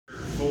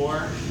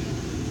4.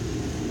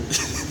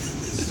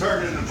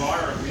 Started in a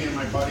bar. Me and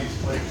my buddies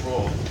played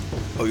pool.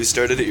 Oh, you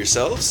started it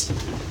yourselves?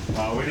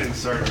 We didn't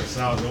start it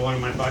ourselves, but one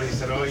of my buddies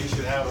said, "Oh, you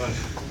should have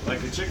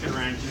a chicken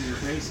ranch in your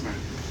basement."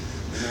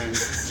 And then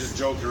just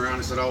joking around,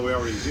 I said, "Oh, we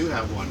already do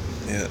have one."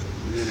 Yeah.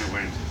 And then it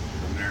went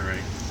from there,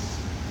 right?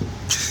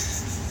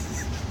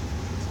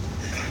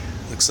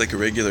 Looks like a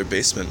regular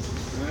basement.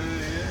 Yeah,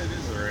 it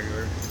is a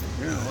regular.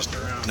 Yeah,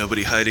 look around.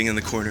 Nobody hiding in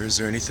the corners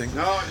or anything?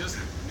 No, just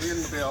me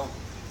and Bill.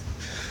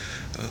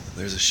 Oh,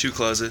 there's a shoe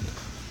closet,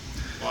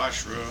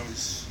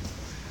 Washrooms,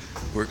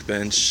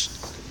 workbench.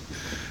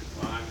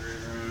 laundry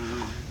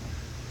room.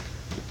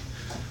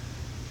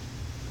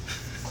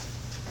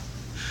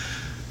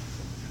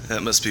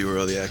 That must be where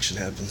all the action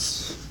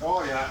happens.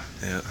 Oh, yeah.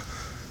 Yeah.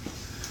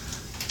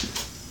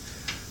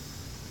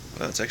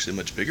 Well, it's actually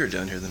much bigger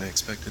down here than I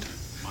expected.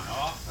 My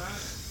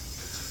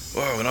office.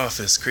 Whoa, an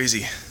office.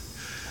 Crazy.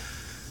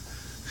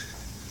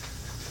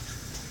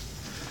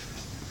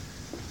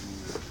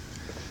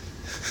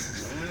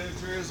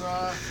 Manager's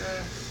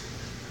office.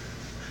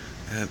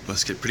 That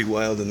must get pretty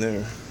wild in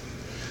there.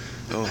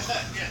 Oh,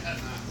 Yeah,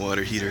 no.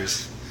 water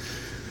heaters.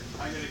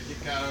 I get a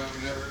kick out of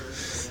them whenever.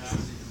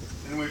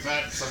 Yeah. And we've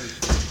had some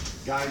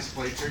guys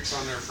play tricks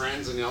on their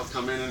friends, and they'll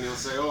come in and they'll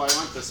say, "Oh, I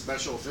want the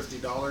special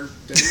 $50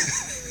 dinner."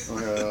 Oh,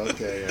 yeah,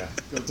 okay, yeah.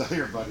 Go tell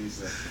your buddies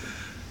that.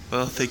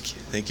 Well,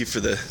 thank you for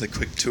the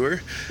quick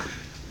tour.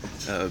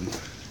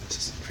 This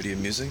is pretty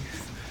amusing.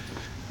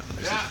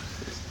 Yeah,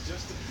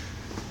 just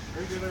a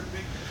regular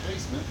big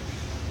basement.